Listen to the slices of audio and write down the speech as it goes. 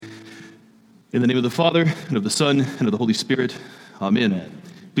In the name of the Father, and of the Son, and of the Holy Spirit, amen.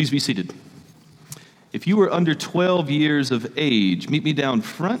 Please be seated. If you are under 12 years of age, meet me down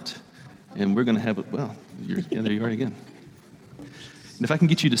front, and we're going to have a, there you are again. And if I can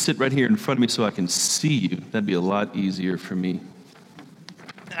get you to sit right here in front of me so I can see you, that'd be a lot easier for me.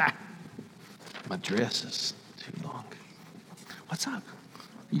 My dress is too long. What's up?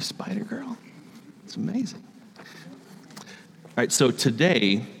 You spider girl? It's amazing. All right, so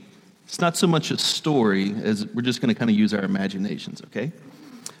today, it's not so much a story as we're just going to kind of use our imaginations, okay?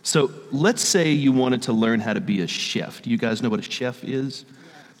 So let's say you wanted to learn how to be a chef. Do you guys know what a chef is?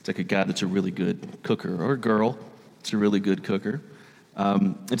 It's like a guy that's a really good cooker, or a girl that's a really good cooker.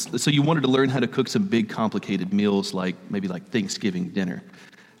 So you wanted to learn how to cook some big, complicated meals, like maybe like Thanksgiving dinner.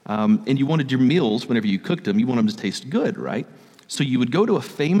 And you wanted your meals, whenever you cooked them, you want them to taste good, right? So you would go to a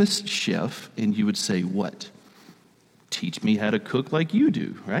famous chef and you would say, what? Teach me how to cook like you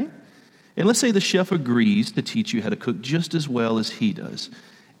do, right? And let's say the chef agrees to teach you how to cook just as well as he does.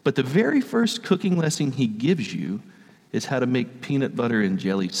 But the very first cooking lesson he gives you is how to make peanut butter and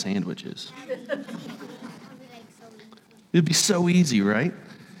jelly sandwiches. It'd be so easy, right?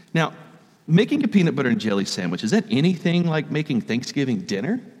 Now, making a peanut butter and jelly sandwich, is that anything like making Thanksgiving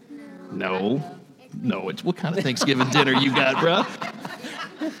dinner? No. It's what kind of Thanksgiving dinner you got, bro?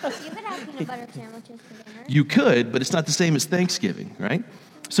 You could have peanut butter sandwiches for dinner. You could, but it's not the same as Thanksgiving, right?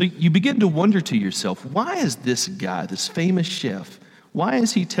 So you begin to wonder to yourself, why is this guy, this famous chef, why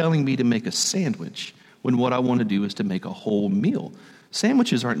is he telling me to make a sandwich when what I want to do is to make a whole meal?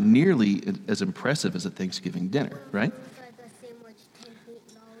 Sandwiches aren't nearly as impressive as a Thanksgiving dinner, right? Like a sandwich 10 feet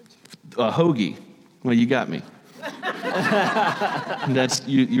A long. hoagie. Well, you got me. That's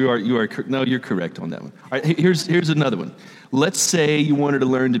you're correct on that one. All right, here's another one. Let's say you wanted to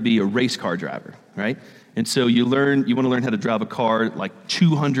learn to be a race car driver, right? And so you want to learn how to drive a car like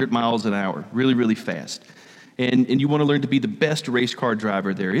 200 miles an hour, really, really fast. And you want to learn to be the best race car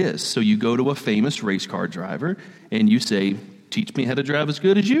driver there is. So you go to a famous race car driver and you say, teach me how to drive as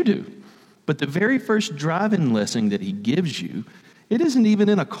good as you do. But the very first driving lesson that he gives you, it isn't even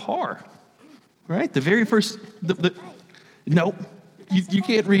in a car, right? The very first, no, you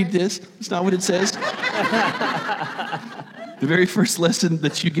can't read this. It's not what it says. The very first lesson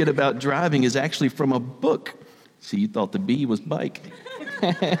that you get about driving is actually from a book. See, you thought the B was bike.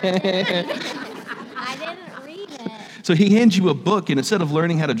 I didn't read it. So he hands you a book, and instead of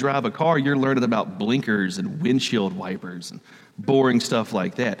learning how to drive a car, you're learning about blinkers and windshield wipers and boring stuff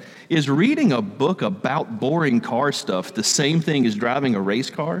like that. Is reading a book about boring car stuff the same thing as driving a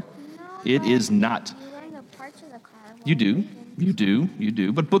race car? No, It is not. You learn the parts of the car. You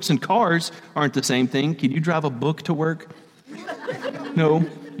do. But books and cars aren't the same thing. Can you drive a book to work? No,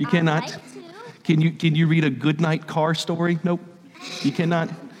 you cannot. I'd like to. Can you read a goodnight car story? Nope, you cannot.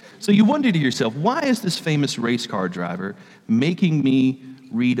 So you wonder to yourself, why is this famous race car driver making me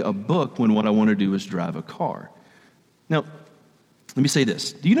read a book when what I want to do is drive a car? Now, let me say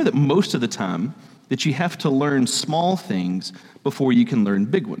this. Do you know that most of the time that you have to learn small things before you can learn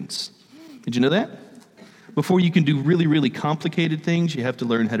big ones? Did you know that? Before you can do really, really complicated things, you have to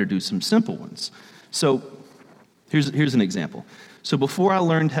learn how to do some simple ones. So here's an example. So before I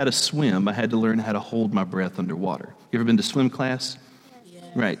learned how to swim, I had to learn how to hold my breath underwater. You ever been to swim class? Yes.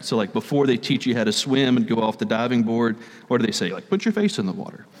 Right. So like before they teach you how to swim and go off the diving board, what do they say? Like, put your face in the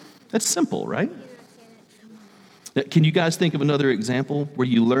water. That's simple, right? Now, can you guys think of another example where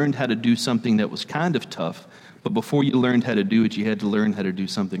you learned how to do something that was kind of tough, but before you learned how to do it, you had to learn how to do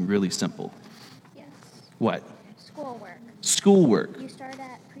something really simple? Yes. What? Schoolwork. Schoolwork. You start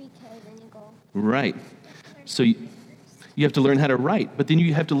at pre-K, then you go. Right. So you have to learn how to write, but then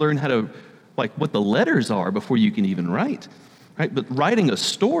you have to learn how to, like, what the letters are before you can even write, right? But writing a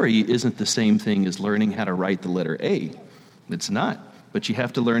story isn't the same thing as learning how to write the letter A. It's not. But you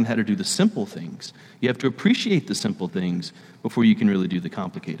have to learn how to do the simple things. You have to appreciate the simple things before you can really do the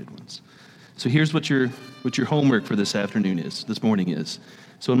complicated ones. So here's what your homework for this morning is.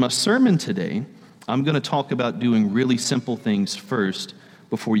 So in my sermon today, I'm going to talk about doing really simple things first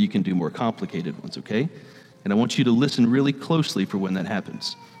before you can do more complicated ones, okay? And I want you to listen really closely for when that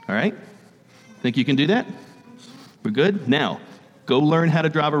happens, all right? Think you can do that? We're good? Now, go learn how to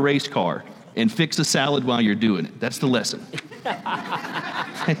drive a race car and fix a salad while you're doing it. That's the lesson.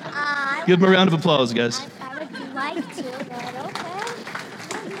 Give them a round of applause, guys. I would like to, but okay.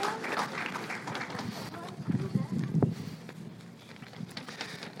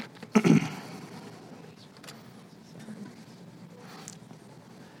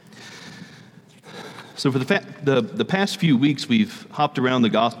 So for the past few weeks, we've hopped around the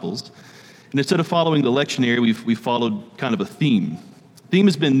Gospels, and instead of following the lectionary, we've followed kind of a theme. The theme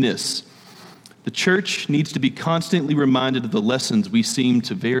has been this: The church needs to be constantly reminded of the lessons we seem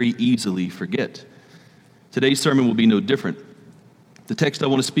to very easily forget. Today's sermon will be no different. The text I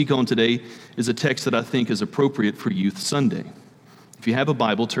want to speak on today is a text that I think is appropriate for Youth Sunday. If you have a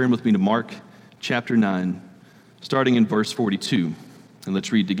Bible, turn with me to Mark chapter 9, starting in verse 42, and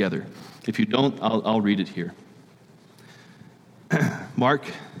let's read together. If you don't, I'll read it here. Mark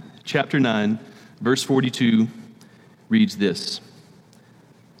chapter 9, verse 42 reads this: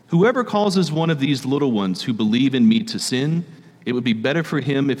 "Whoever causes one of these little ones who believe in me to sin, it would be better for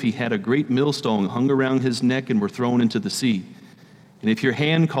him if he had a great millstone hung around his neck and were thrown into the sea. And if your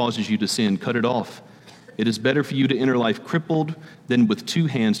hand causes you to sin, cut it off. It is better for you to enter life crippled than with 2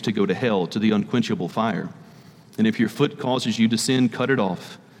 hands to go to hell, to the unquenchable fire. And if your foot causes you to sin, cut it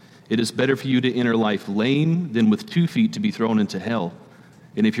off. It is better for you to enter life lame than with 2 feet to be thrown into hell.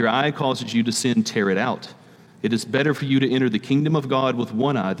 And if your eye causes you to sin, tear it out. It is better for you to enter the kingdom of God with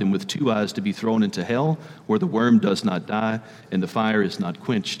 1 eye than with 2 eyes to be thrown into hell, where the worm does not die and the fire is not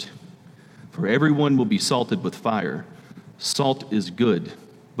quenched. For everyone will be salted with fire. Salt is good,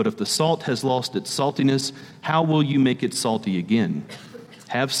 but if the salt has lost its saltiness, how will you make it salty again?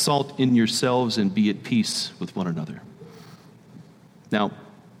 Have salt in yourselves and be at peace with one another." Now,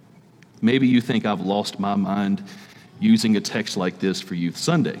 maybe you think I've lost my mind using a text like this for Youth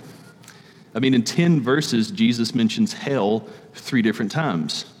Sunday. I mean, in 10 verses, Jesus mentions hell 3 different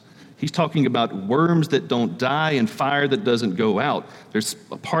times. He's talking about worms that don't die and fire that doesn't go out. There's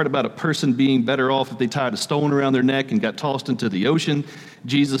a part about a person being better off if they tied a stone around their neck and got tossed into the ocean.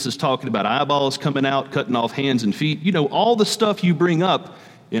 Jesus is talking about eyeballs coming out, cutting off hands and feet. You know, all the stuff you bring up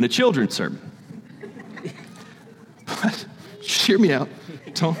in a children's sermon. But hear me out.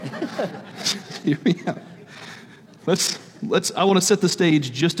 Don't hear me out. I want to set the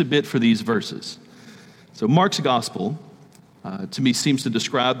stage just a bit for these verses. So Mark's gospel, to me, seems to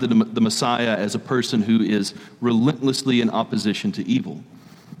describe the Messiah as a person who is relentlessly in opposition to evil.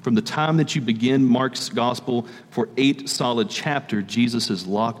 From the time that you begin Mark's gospel, for 8 solid chapters, Jesus is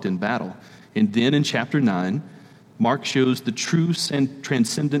locked in battle. And then in chapter 9, Mark shows the true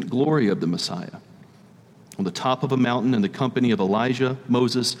transcendent glory of the Messiah. On the top of a mountain in the company of Elijah,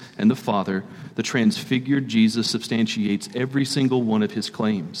 Moses, and the Father, the transfigured Jesus substantiates every single one of his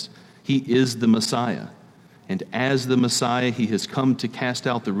claims. He is the Messiah. And as the Messiah, he has come to cast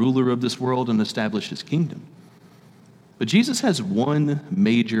out the ruler of this world and establish his kingdom. But Jesus has one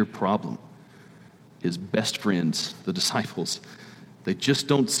major problem. His best friends, the disciples, they just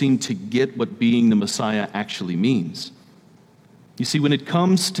don't seem to get what being the Messiah actually means. You see, when it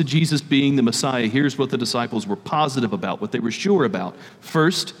comes to Jesus being the Messiah, here's what the disciples were positive about, what they were sure about.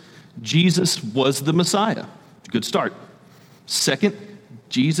 First, Jesus was the Messiah. Good start. Second,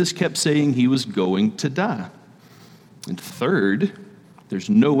 Jesus kept saying he was going to die. And third, there's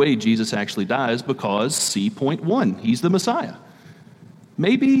no way Jesus actually dies because, see point 1, he's the Messiah.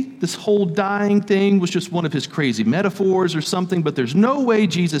 Maybe this whole dying thing was just one of his crazy metaphors or something, but there's no way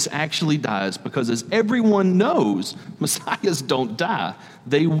Jesus actually dies because, as everyone knows, Messiahs don't die.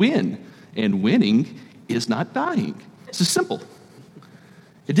 They win, and winning is not dying. It's just simple.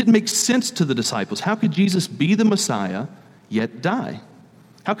 It didn't make sense to the disciples. How could Jesus be the Messiah yet die?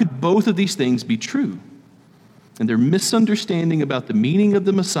 How could both of these things be true? And their misunderstanding about the meaning of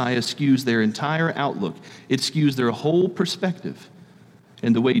the Messiah skews their entire outlook. It skews their whole perspective.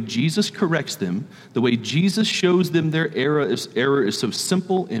 And the way Jesus corrects them, the way Jesus shows them their error is so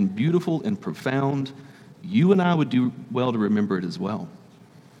simple and beautiful and profound, you and I would do well to remember it as well.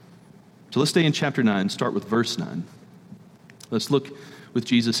 So let's stay in chapter 9, start with verse 9. Let's look with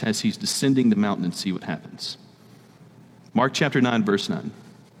Jesus as he's descending the mountain and see what happens. Mark chapter 9, verse 9.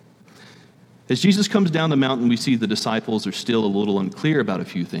 As Jesus comes down the mountain, we see the disciples are still a little unclear about a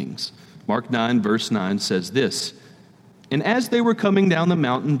few things. Mark 9, verse 9 says this: "And as they were coming down the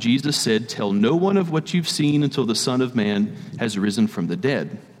mountain, Jesus said, 'Tell no one of what you've seen until the Son of Man has risen from the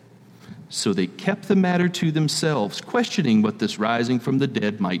dead.' So they kept the matter to themselves, questioning what this rising from the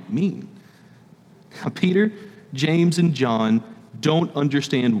dead might mean." Now, Peter, James, and John don't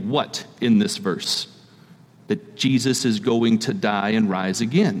understand what in this verse? That Jesus is going to die and rise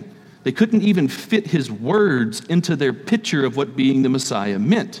again. They couldn't even fit his words into their picture of what being the Messiah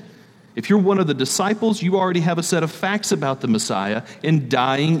meant. If you're one of the disciples, you already have a set of facts about the Messiah, and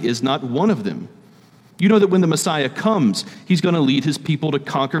dying is not one of them. You know that when the Messiah comes, he's going to lead his people to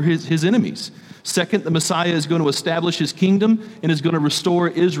conquer his enemies. Second, the Messiah is going to establish his kingdom and is going to restore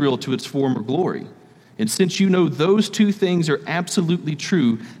Israel to its former glory. And since you know those 2 things are absolutely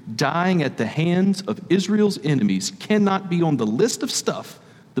true, dying at the hands of Israel's enemies cannot be on the list of stuff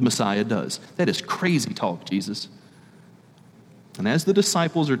the Messiah does. That is crazy talk, Jesus. And as the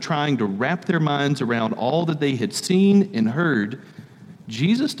disciples are trying to wrap their minds around all that they had seen and heard,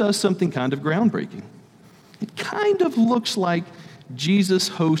 Jesus does something kind of groundbreaking. It kind of looks like Jesus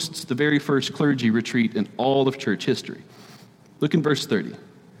hosts the very first clergy retreat in all of church history. Look in verse 30.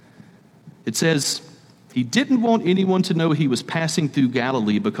 It says, he didn't want anyone to know he was passing through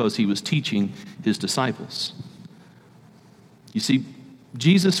Galilee because he was teaching his disciples. You see,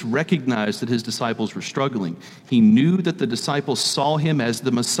 Jesus recognized that his disciples were struggling. He knew that the disciples saw him as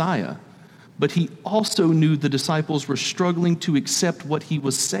the Messiah, but he also knew the disciples were struggling to accept what he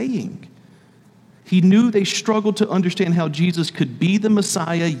was saying. He knew they struggled to understand how Jesus could be the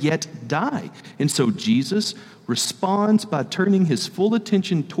Messiah yet die. And so Jesus responds by turning his full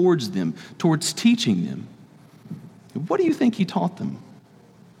attention towards them, towards teaching them. What do you think he taught them?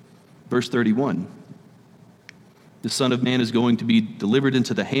 Verse 31. The Son of Man is going to be delivered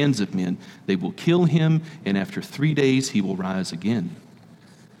into the hands of men. They will kill him, and after 3 days he will rise again.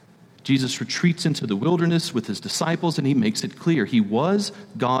 Jesus retreats into the wilderness with his disciples, and he makes it clear he was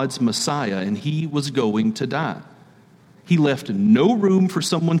God's Messiah, and he was going to die. He left no room for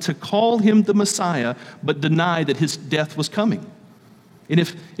someone to call him the Messiah, but deny that his death was coming. And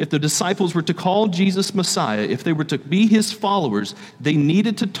if the disciples were to call Jesus Messiah, if they were to be his followers, they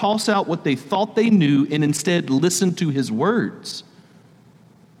needed to toss out what they thought they knew and instead listen to his words.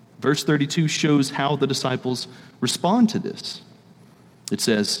 Verse 32 shows how the disciples respond to this. It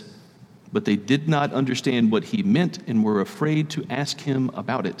says, but they did not understand what he meant and were afraid to ask him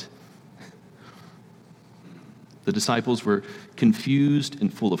about it. The disciples were confused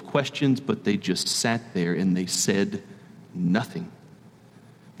and full of questions, but they just sat there and they said nothing.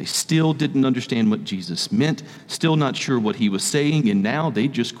 They still didn't understand what Jesus meant, still not sure what he was saying, and now they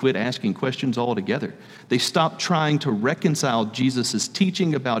just quit asking questions altogether. They stopped trying to reconcile Jesus'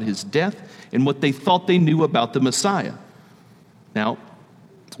 teaching about his death and what they thought they knew about the Messiah. Now,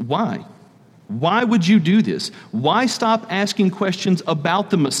 why? Why would you do this? Why stop asking questions about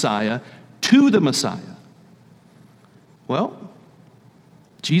the Messiah to the Messiah? Well,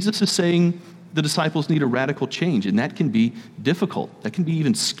 Jesus is saying the disciples need a radical change, and that can be difficult. That can be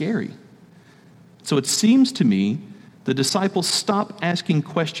even scary. So it seems to me the disciples stop asking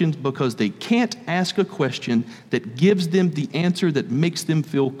questions because they can't ask a question that gives them the answer that makes them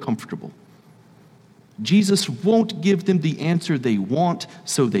feel comfortable. Jesus won't give them the answer they want,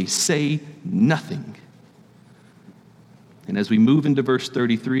 so they say nothing. And as we move into verse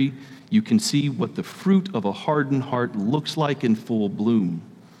 33, you can see what the fruit of a hardened heart looks like in full bloom.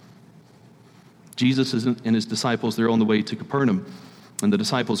 Jesus and his disciples, they're on the way to Capernaum, and the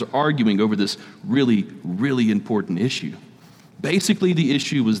disciples are arguing over this really, really important issue. Basically, the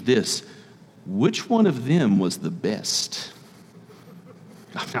issue was this: which one of them was the best?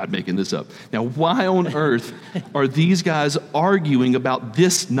 I'm not making this up. Now, why on earth are these guys arguing about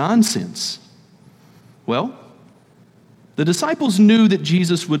this nonsense? Well, the disciples knew that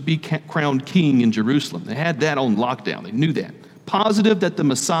Jesus would be crowned king in Jerusalem. They had that on lockdown. They knew that. Positive that the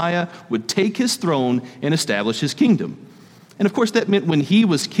Messiah would take his throne and establish his kingdom. And of course, that meant when he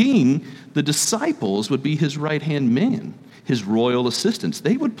was king, the disciples would be his right-hand man, his royal assistants.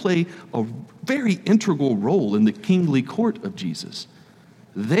 They would play a very integral role in the kingly court of Jesus.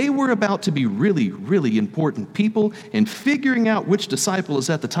 They were about to be really, really important people, and figuring out which disciple is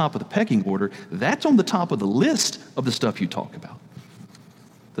at the top of the pecking order, that's on the top of the list of the stuff you talk about.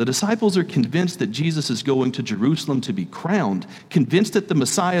 The disciples are convinced that Jesus is going to Jerusalem to be crowned, convinced that the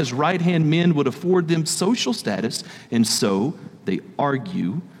Messiah's right-hand men would afford them social status, and so they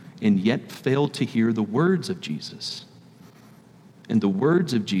argue and yet fail to hear the words of Jesus. And the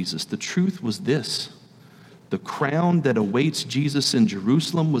words of Jesus, the truth was this: the crown that awaits Jesus in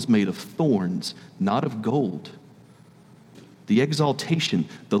Jerusalem was made of thorns, not of gold. The exaltation,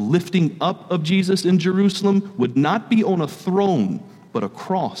 the lifting up of Jesus in Jerusalem would not be on a throne, but a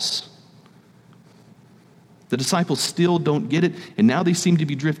cross. The disciples still don't get it, and now they seem to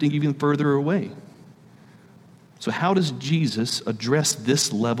be drifting even further away. So how does Jesus address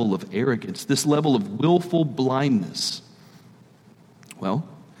this level of arrogance, this level of willful blindness? Well,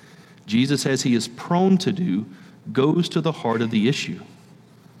 Jesus, as he is prone to do, goes to the heart of the issue.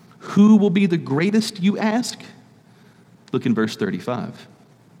 Who will be the greatest, you ask? Look in verse 35.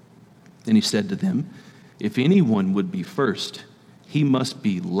 And he said to them, if anyone would be first, he must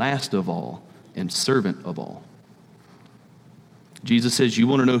be last of all and servant of all. Jesus says, you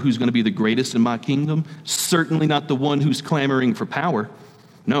want to know who's going to be the greatest in my kingdom? Certainly not the one who's clamoring for power.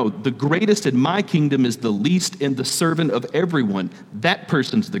 No, the greatest in my kingdom is the least and the servant of everyone. That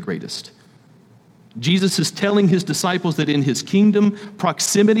person's the greatest. Jesus is telling his disciples that in his kingdom,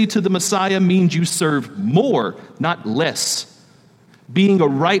 proximity to the Messiah means you serve more, not less. Being a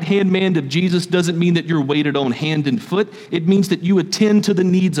right-hand man of Jesus doesn't mean that you're weighted on hand and foot. It means that you attend to the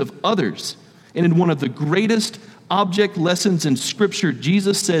needs of others. And in one of the greatest object lessons in Scripture,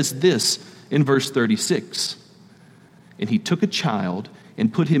 Jesus says this in verse 36. And he took a child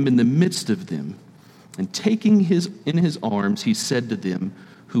and put him in the midst of them. And taking in his arms, he said to them,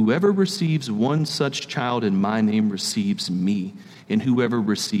 whoever receives one such child in my name receives me. And whoever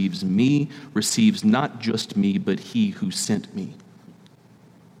receives me receives not just me, but he who sent me.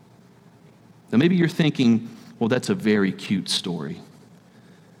 Now maybe you're thinking, well, that's a very cute story.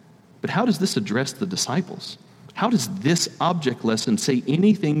 But how does this address the disciples? How does this object lesson say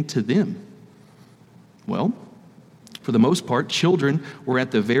anything to them? Well, for the most part, children were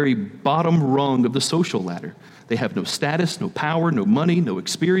at the very bottom rung of the social ladder. They have no status, no power, no money, no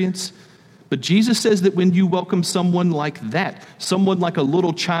experience. But Jesus says that when you welcome someone like that, someone like a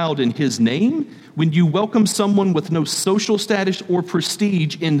little child in his name, when you welcome someone with no social status or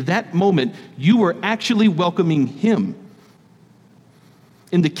prestige, in that moment, you are actually welcoming him.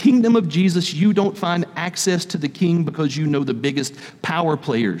 In the kingdom of Jesus, you don't find access to the king because you know the biggest power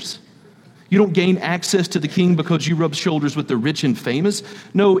players. You don't gain access to the king because you rub shoulders with the rich and famous.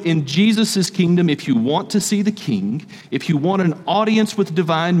 No, in Jesus' kingdom, if you want to see the king, if you want an audience with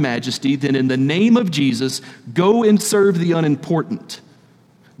divine majesty, then in the name of Jesus, go and serve the unimportant.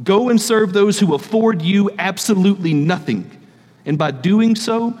 Go and serve those who afford you absolutely nothing. And by doing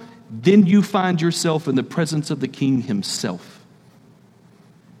so, then you find yourself in the presence of the king himself.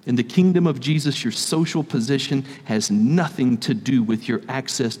 In the kingdom of Jesus, your social position has nothing to do with your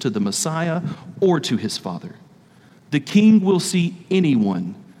access to the Messiah or to his Father. The king will see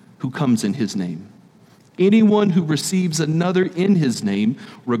anyone who comes in his name. Anyone who receives another in his name,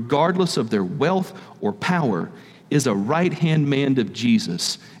 regardless of their wealth or power, is a right-hand man of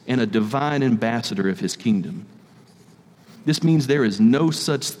Jesus and a divine ambassador of his kingdom. This means there is no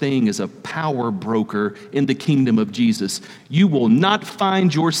such thing as a power broker in the kingdom of Jesus. You will not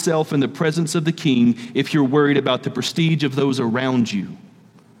find yourself in the presence of the king if you're worried about the prestige of those around you.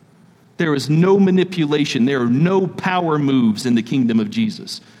 There is no manipulation. There are no power moves in the kingdom of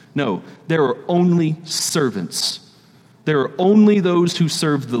Jesus. No, there are only servants. There are only those who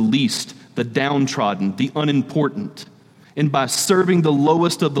serve the least, the downtrodden, the unimportant. And by serving the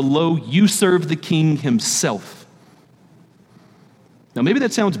lowest of the low, you serve the king himself. Now, maybe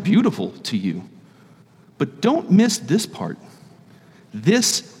that sounds beautiful to you, but don't miss this part.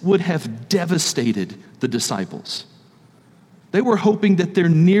 This would have devastated the disciples. They were hoping that their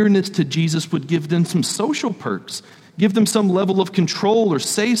nearness to Jesus would give them some social perks, give them some level of control or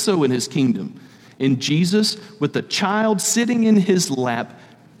say-so in his kingdom. And Jesus, with a child sitting in his lap,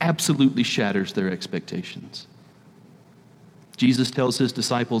 absolutely shatters their expectations. Jesus tells his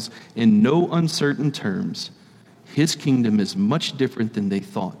disciples in no uncertain terms, his kingdom is much different than they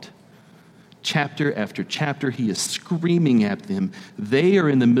thought. Chapter after chapter, he is screaming at them. They are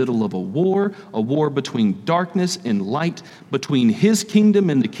in the middle of a war between darkness and light, between his kingdom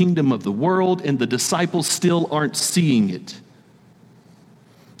and the kingdom of the world, and the disciples still aren't seeing it.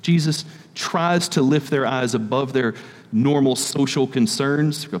 Jesus tries to lift their eyes above their normal social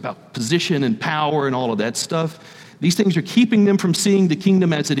concerns about position and power and all of that stuff. These things are keeping them from seeing the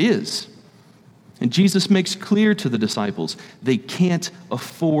kingdom as it is. And Jesus makes clear to the disciples, they can't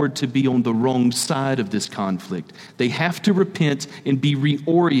afford to be on the wrong side of this conflict. They have to repent and be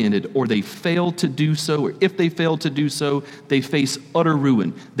reoriented, or they fail to do so, or if they fail to do so, they face utter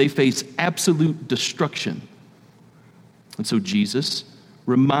ruin. They face absolute destruction. And so Jesus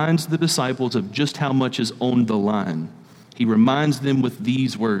reminds the disciples of just how much is on the line. He reminds them with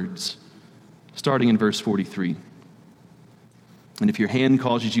these words, starting in verse 43. And if your hand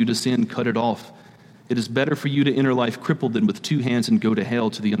causes you to sin, cut it off. It is better for you to enter life crippled than with 2 hands and go to hell,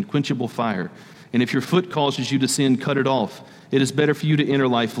 to the unquenchable fire. And if your foot causes you to sin, cut it off. It is better for you to enter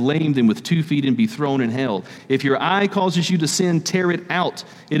life lame than with 2 feet and be thrown in hell. If your eye causes you to sin, tear it out.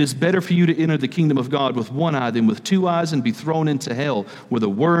 It is better for you to enter the kingdom of God with 1 eye than with 2 eyes and be thrown into hell, where the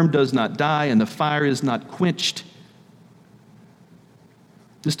worm does not die and the fire is not quenched.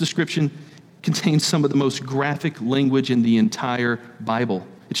 This description contains some of the most graphic language in the entire Bible.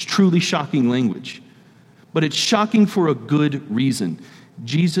 It's truly shocking language. But it's shocking for a good reason.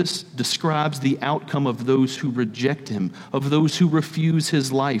 Jesus describes the outcome of those who reject him, of those who refuse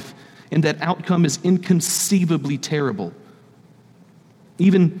his life, and that outcome is inconceivably terrible.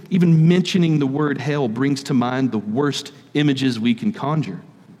 Even mentioning the word hell brings to mind the worst images we can conjure.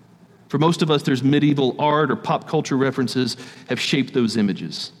 For most of us, there's medieval art or pop culture references have shaped those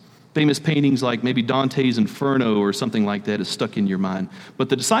images. Famous paintings like maybe Dante's Inferno or something like that is stuck in your mind. But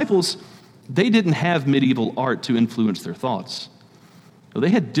the disciples, they didn't have medieval art to influence their thoughts. No, they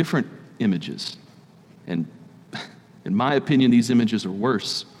had different images. And in my opinion, these images are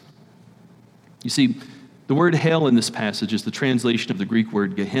worse. You see, the word hell in this passage is the translation of the Greek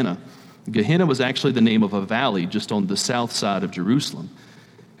word Gehenna. Gehenna was actually the name of a valley just on the south side of Jerusalem.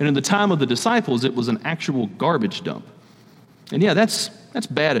 And in the time of the disciples, it was an actual garbage dump. And yeah, that's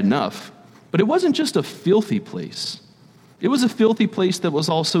bad enough. But it wasn't just a filthy place. It was a filthy place that was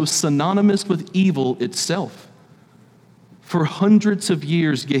also synonymous with evil itself. For hundreds of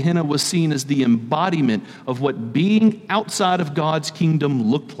years, Gehenna was seen as the embodiment of what being outside of God's kingdom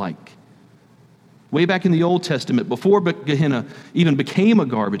looked like. Way back in the Old Testament, before Gehenna even became a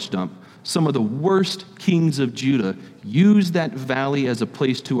garbage dump, some of the worst kings of Judah used that valley as a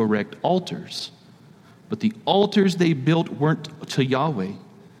place to erect altars. But the altars they built weren't to Yahweh.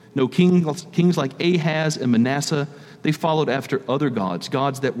 No, kings like Ahaz and Manasseh, they followed after other gods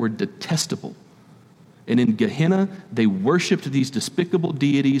that were detestable. And in Gehenna, they worshiped these despicable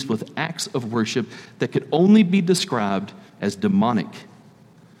deities with acts of worship that could only be described as demonic.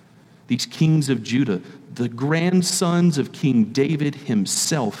 These kings of Judah, the grandsons of King David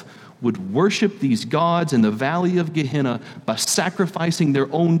himself, would worship these gods in the valley of Gehenna by sacrificing their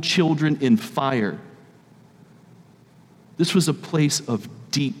own children in fire. This was a place of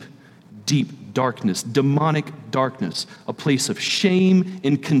deep, deep darkness, demonic darkness, a place of shame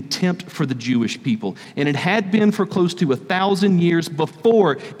and contempt for the Jewish people. And it had been for close to 1,000 years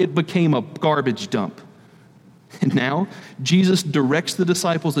before it became a garbage dump. And now, Jesus directs the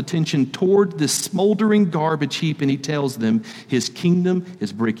disciples' attention toward this smoldering garbage heap, and he tells them his kingdom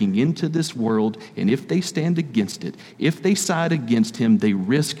is breaking into this world, and if they stand against it, if they side against him, they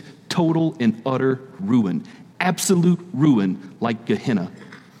risk total and utter ruin. Absolute ruin like Gehenna.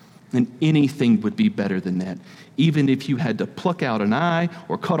 And anything would be better than that. Even if you had to pluck out an eye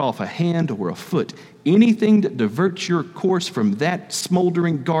or cut off a hand or a foot, anything that diverts your course from that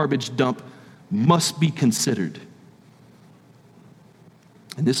smoldering garbage dump must be considered.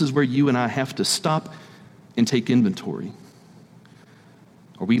 And this is where you and I have to stop and take inventory.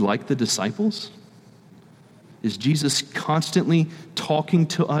 Are we like the disciples? Is Jesus constantly talking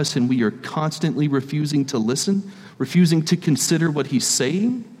to us and we are constantly refusing to listen, refusing to consider what he's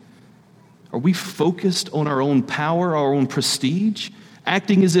saying? Are we focused on our own power, our own prestige,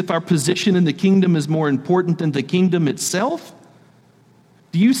 acting as if our position in the kingdom is more important than the kingdom itself?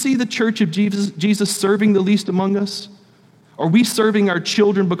 Do you see the church of Jesus serving the least among us? Are we serving our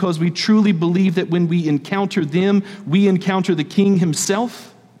children because we truly believe that when we encounter them, we encounter the King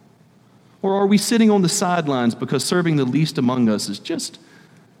himself? Or are we sitting on the sidelines because serving the least among us is just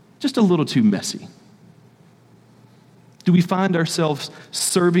a little too messy? Do we find ourselves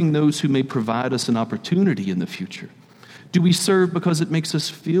serving those who may provide us an opportunity in the future? Do we serve because it makes us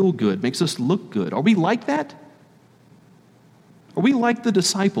feel good, makes us look good? Are we like that? Are we like the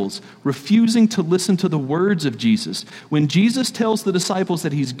disciples, refusing to listen to the words of Jesus? When Jesus tells the disciples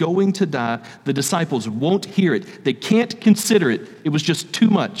that he's going to die, the disciples won't hear it. They can't consider it. It was just too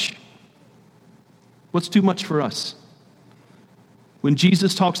much. What's too much for us? When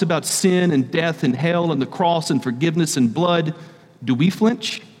Jesus talks about sin and death and hell and the cross and forgiveness and blood, do we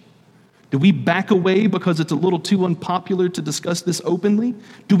flinch? Do we back away because it's a little too unpopular to discuss this openly?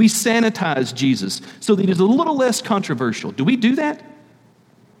 Do we sanitize Jesus so that he's a little less controversial? Do we do that?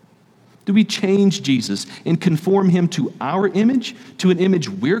 Do we change Jesus and conform him to our image, to an image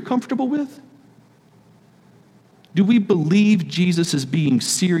we're comfortable with? Do we believe Jesus is being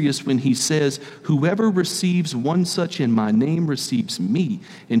serious when he says, "Whoever receives one such in my name receives me,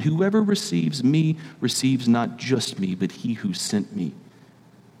 and whoever receives me receives not just me, but he who sent me"?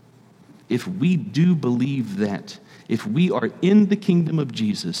 If we do believe that, if we are in the kingdom of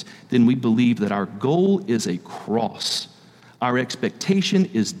Jesus, then we believe that our goal is a cross. Our expectation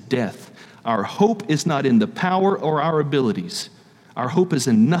is death. Our hope is not in the power or our abilities. Our hope is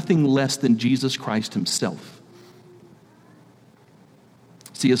in nothing less than Jesus Christ himself.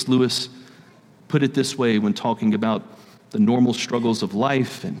 C.S. Lewis put it this way when talking about the normal struggles of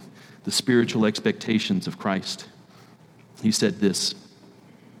life and the spiritual expectations of Christ. He said this: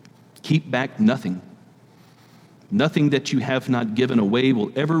 "Keep back nothing. Nothing that you have not given away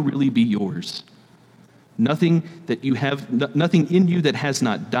will ever really be yours. Nothing in you that has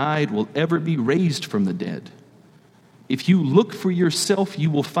not died will ever be raised from the dead. If you look for yourself, you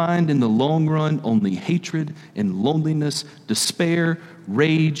will find in the long run only hatred and loneliness, despair,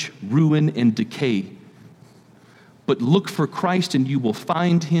 rage, ruin, and decay. But look for Christ and you will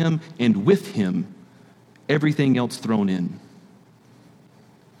find him, and with him, everything else thrown in."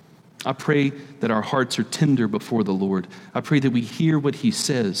 I pray that our hearts are tender before the Lord. I pray that we hear what he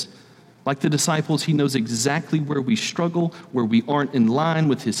says. Like the disciples, he knows exactly where we struggle, where we aren't in line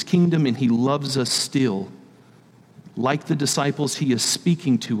with his kingdom, and he loves us still. Like the disciples, he is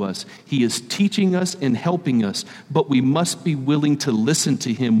speaking to us. He is teaching us and helping us, but we must be willing to listen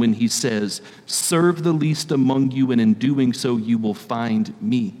to him when he says, "Serve the least among you, and in doing so you will find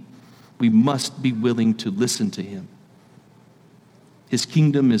me." We must be willing to listen to him. His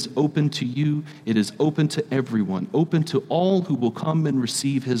kingdom is open to you. It is open to everyone, open to all who will come and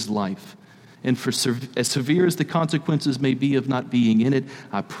receive his life. And for as severe as the consequences may be of not being in it,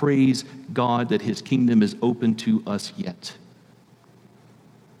 I praise God that his kingdom is open to us yet.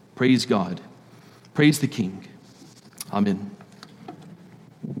 Praise God. Praise the King. Amen.